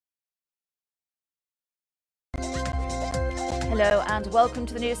Hello and welcome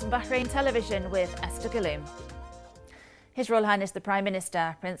to the news from Bahrain Television with Esther Galoom. His Royal Highness the Prime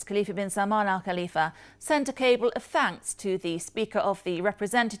Minister, Prince Khalifa bin Salman Al Khalifa, sent a cable of thanks to the Speaker of the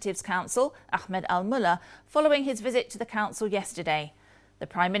Representatives Council, Ahmed Al Mullah, following his visit to the Council yesterday. The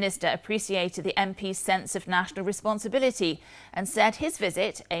Prime Minister appreciated the MP's sense of national responsibility and said his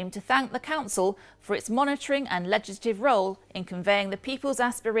visit aimed to thank the Council for its monitoring and legislative role in conveying the people's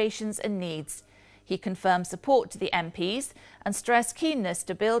aspirations and needs. He confirmed support to the MPs and stressed keenness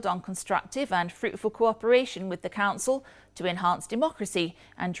to build on constructive and fruitful cooperation with the Council to enhance democracy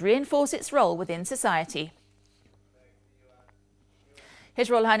and reinforce its role within society. His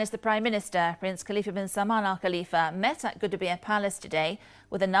Royal Highness the Prime Minister, Prince Khalifa bin Salman Al Khalifa, met at Gudaibiya Palace today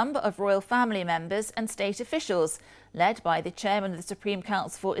with a number of royal family members and state officials, led by the Chairman of the Supreme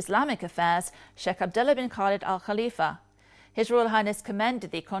Council for Islamic Affairs, Sheikh Abdullah bin Khalid Al Khalifa. His Royal Highness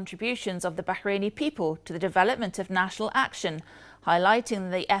commended the contributions of the Bahraini people to the development of national action,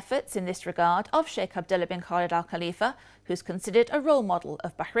 highlighting the efforts in this regard of Sheikh Abdullah bin Khalid Al Khalifa, who is considered a role model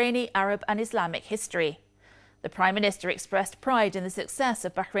of Bahraini, Arab and Islamic history. The Prime Minister expressed pride in the success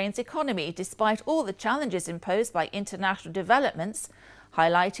of Bahrain's economy despite all the challenges imposed by international developments,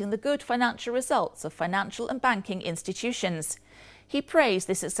 highlighting the good financial results of financial and banking institutions. He praised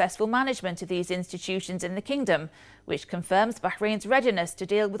the successful management of these institutions in the kingdom, which confirms Bahrain's readiness to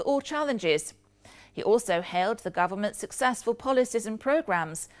deal with all challenges. He also hailed the government's successful policies and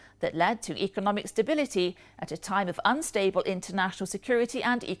programmes that led to economic stability at a time of unstable international security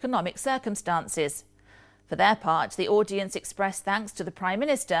and economic circumstances. For their part, the audience expressed thanks to the Prime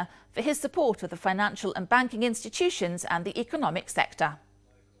Minister for his support of the financial and banking institutions and the economic sector.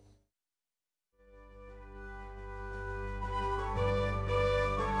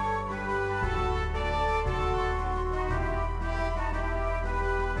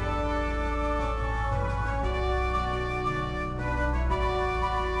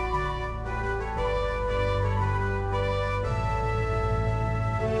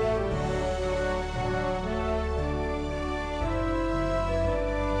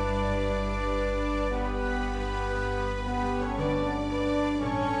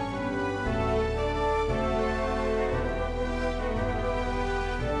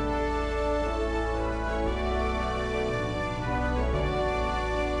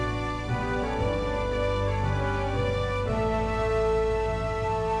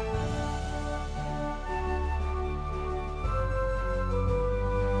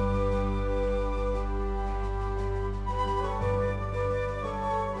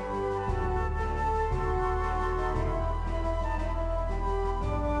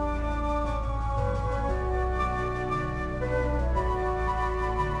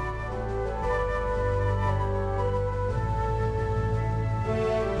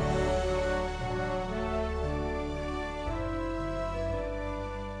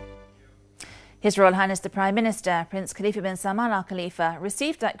 His Royal Highness the Prime Minister, Prince Khalifa bin Salman Al Khalifa,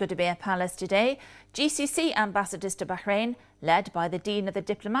 received at Gudaibiya Palace today GCC ambassadors to Bahrain, led by the Dean of the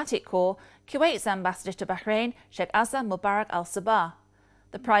Diplomatic Corps, Kuwait's ambassador to Bahrain, Sheikh Asa Mubarak Al Sabah.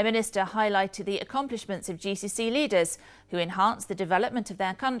 The Prime Minister highlighted the accomplishments of GCC leaders who enhanced the development of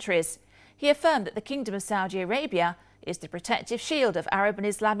their countries. He affirmed that the Kingdom of Saudi Arabia is the protective shield of Arab and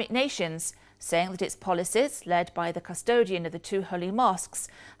Islamic nations, saying that its policies, led by the custodian of the two holy mosques,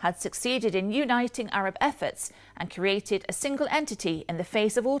 had succeeded in uniting Arab efforts and created a single entity in the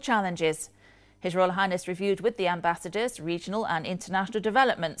face of all challenges. His Royal Highness reviewed with the ambassadors regional and international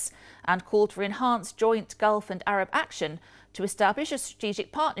developments and called for enhanced joint Gulf and Arab action to establish a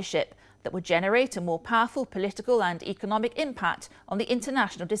strategic partnership that would generate a more powerful political and economic impact on the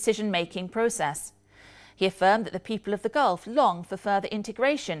international decision-making process. He affirmed that the people of the Gulf long for further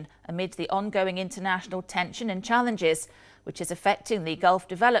integration amid the ongoing international tension and challenges, which is affecting the Gulf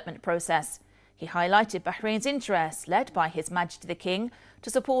development process. He highlighted Bahrain's interest, led by His Majesty the King,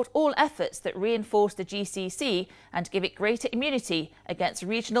 to support all efforts that reinforce the GCC and give it greater immunity against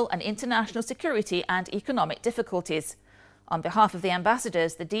regional and international security and economic difficulties. On behalf of the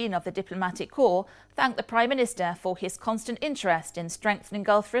ambassadors, the Dean of the Diplomatic Corps thanked the Prime Minister for his constant interest in strengthening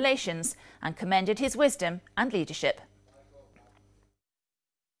Gulf relations and commended his wisdom and leadership.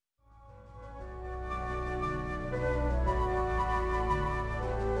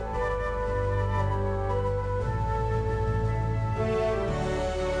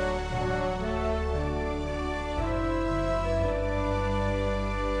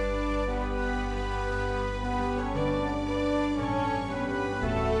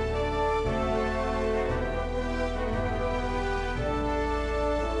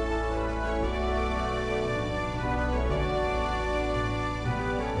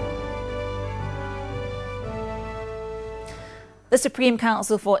 The Supreme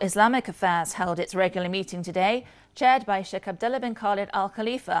Council for Islamic Affairs held its regular meeting today, chaired by Sheikh Abdullah bin Khalid Al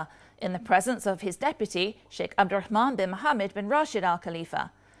Khalifa, in the presence of his deputy, Sheikh Abdurrahman bin Mohammed bin Rashid Al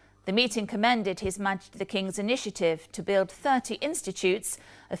Khalifa. The meeting commended His Majesty the King's initiative to build 30 institutes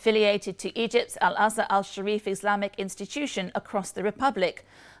affiliated to Egypt's Al-Azhar Al-Sharif Islamic Institution across the Republic,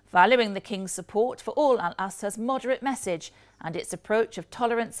 valuing the King's support for all Al-Azhar's moderate message and its approach of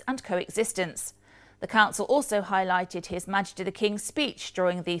tolerance and coexistence. The Council also highlighted His Majesty the King's speech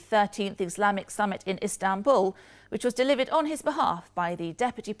during the 13th Islamic Summit in Istanbul, which was delivered on his behalf by the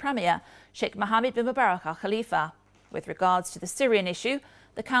Deputy Premier, Sheikh Mohammed bin Mubarak Al Khalifa. With regards to the Syrian issue,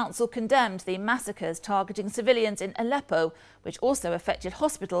 the Council condemned the massacres targeting civilians in Aleppo, which also affected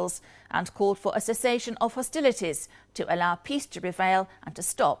hospitals, and called for a cessation of hostilities to allow peace to prevail and to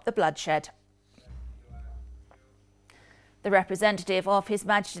stop the bloodshed. The representative of His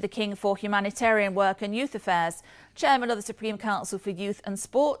Majesty the King for Humanitarian Work and Youth Affairs, Chairman of the Supreme Council for Youth and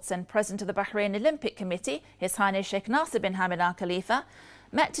Sports and President of the Bahrain Olympic Committee, His Highness Sheikh Nasser bin Hamad Al Khalifa,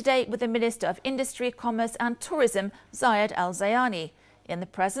 met today with the Minister of Industry, Commerce and Tourism, Zayed Al Zayani, in the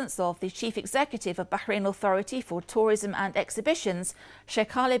presence of the Chief Executive of Bahrain Authority for Tourism and Exhibitions, Sheikh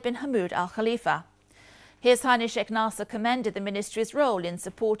Khalid bin Hamoud Al Khalifa. His Highness Sheikh Nasser commended the Ministry's role in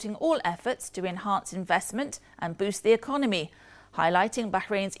supporting all efforts to enhance investment and boost the economy, highlighting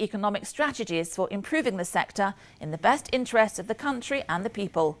Bahrain's economic strategies for improving the sector in the best interests of the country and the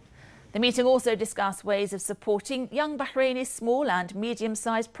people. The meeting also discussed ways of supporting young Bahraini small and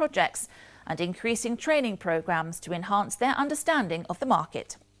medium-sized projects and increasing training programs to enhance their understanding of the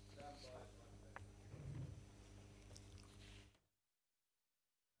market.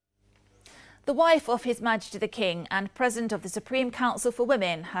 The wife of His Majesty the King and President of the Supreme Council for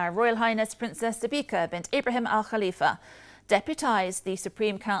Women, Her Royal Highness Princess Sabika bint Ibrahim Al Khalifa, deputised the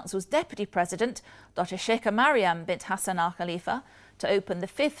Supreme Council's Deputy President, Dr. Sheikha Mariam bint Hassan Al Khalifa, to open the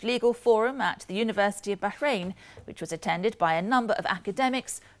 5th Legal Forum at the University of Bahrain, which was attended by a number of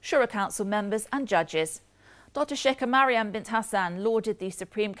academics, Shura Council members and judges. Dr. Sheikha Mariam bint Hassan lauded the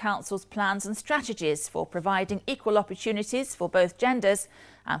Supreme Council's plans and strategies for providing equal opportunities for both genders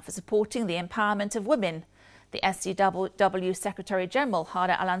and for supporting the empowerment of women. The SCW Secretary-General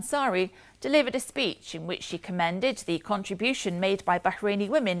Hada Al-Ansari delivered a speech in which she commended the contribution made by Bahraini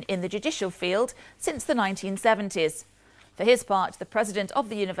women in the judicial field since the 1970s. For his part, the President of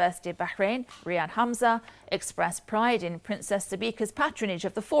the University of Bahrain, Riyad Hamza, expressed pride in Princess Sabika's patronage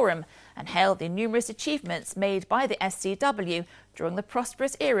of the forum and hailed the numerous achievements made by the SCW during the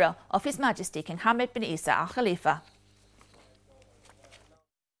prosperous era of His Majesty King Hamad bin Isa Al Khalifa.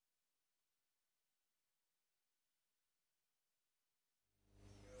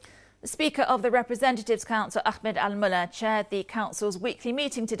 The Speaker of the Representatives Council, Ahmed Al-Mullah, chaired the Council's weekly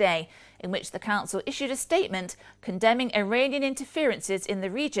meeting today, in which the Council issued a statement condemning Iranian interferences in the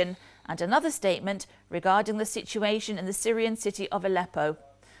region and another statement regarding the situation in the Syrian city of Aleppo.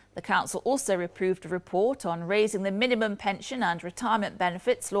 The Council also approved a report on raising the minimum pension and retirement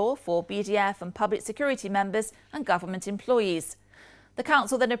benefits law for BDF and public security members and government employees. The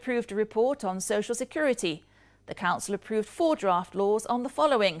Council then approved a report on social security. The Council approved 4 draft laws on the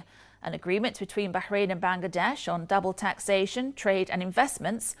following: an agreement between Bahrain and Bangladesh on double taxation, trade and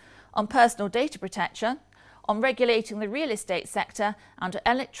investments, on personal data protection, on regulating the real estate sector and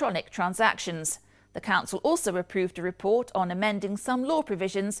electronic transactions. The Council also approved a report on amending some law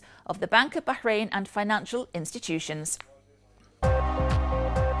provisions of the Bank of Bahrain and financial institutions.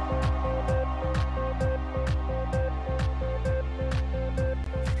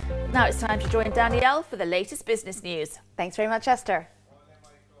 Now it's time to join Danielle for the latest business news. Thanks very much, Esther.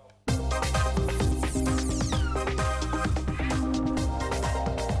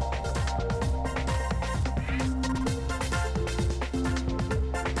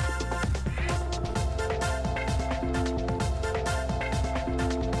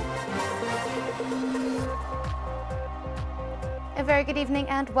 A very good evening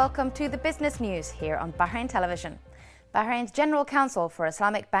and welcome to the business news here on Bahrain Television. Bahrain's General Council for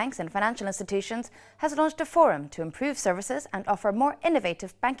Islamic Banks and Financial Institutions has launched a forum to improve services and offer more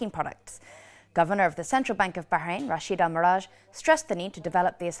innovative banking products. Governor of the Central Bank of Bahrain, Rashid Al-Maraj, stressed the need to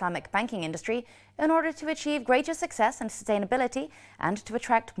develop the Islamic banking industry in order to achieve greater success and sustainability and to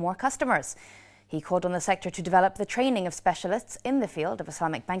attract more customers. He called on the sector to develop the training of specialists in the field of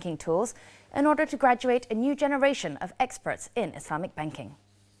Islamic banking tools in order to graduate a new generation of experts in Islamic banking.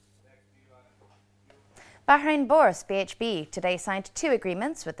 Bahrain Bourse (BHB) today signed 2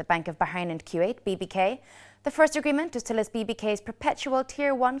 agreements with the Bank of Bahrain and Kuwait (BBK). The first agreement is to list BBK's perpetual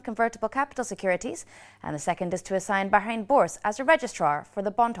Tier 1 convertible capital securities, and the second is to assign Bahrain Bourse as a registrar for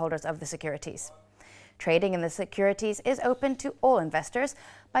the bondholders of the securities. Trading in the securities is open to all investors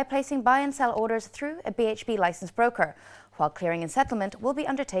by placing buy and sell orders through a BHB licensed broker, while clearing and settlement will be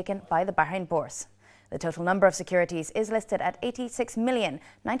undertaken by the Bahrain Bourse. The total number of securities is listed at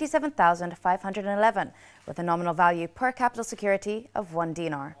 86,097,511, with a nominal value per capital security of 1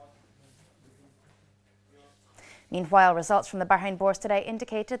 dinar. Meanwhile, results from the Bahrain Bourse today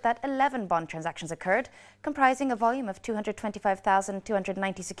indicated that 11 bond transactions occurred, comprising a volume of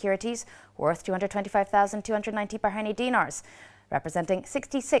 225,290 securities worth 225,290 Bahraini dinars, representing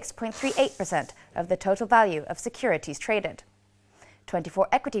 66.38% of the total value of securities traded. 24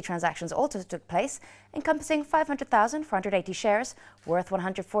 equity transactions also took place, encompassing 500,480 shares worth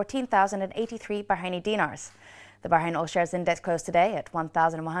 114,083 Bahraini dinars. The Bahrain All Shares Index closed today at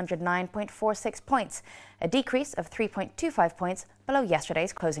 1,109.46 points, a decrease of 3.25 points below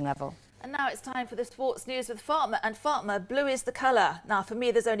yesterday's closing level. And now it's time for the sports news with Fatma. And Fatma, blue is the colour. Now, for me,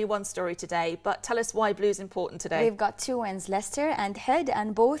 there's only one story today, but tell us why blue is important today. We've got two wins, Leicester and Head,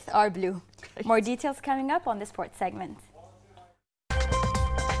 and both are blue. Great. More details coming up on the sports segment.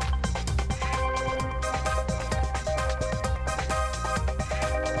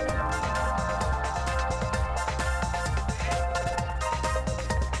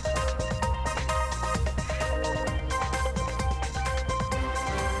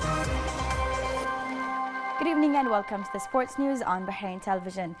 Good evening and welcome to the sports news on Bahrain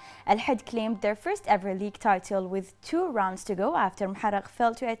Television. Al Had claimed their first ever league title with 2 rounds to go after Muharraq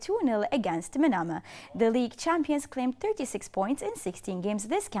fell to a 2-0 against Manama. The league champions claimed 36 points in 16 games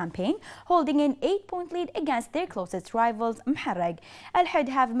this campaign, holding an 8-point lead against their closest rivals, Muharraq. Al Had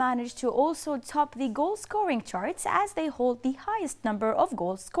have managed to also top the goal scoring charts as they hold the highest number of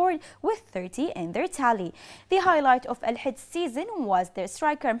goals scored with 30 in their tally. The highlight of Al Had's season was their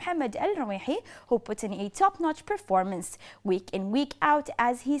striker Mohamed Al Rawihi, who put in a top-notch performance week in week out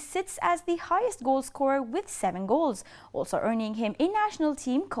as he sits as the highest goal scorer with 7 goals, also earning him a national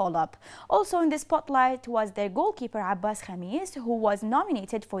team call-up. Also in the spotlight was their goalkeeper Abbas Khamis, who was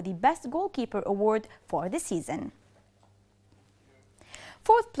nominated for the Best Goalkeeper Award for the season.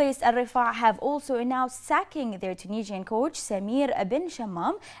 Fourth place Al Rifa have also announced sacking their Tunisian coach Samir Ben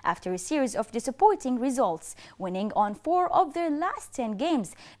Shammam after a series of disappointing results, winning on 4 of their last 10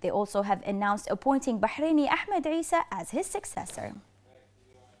 games. They also have announced appointing Bahraini Ahmed Isa as his successor.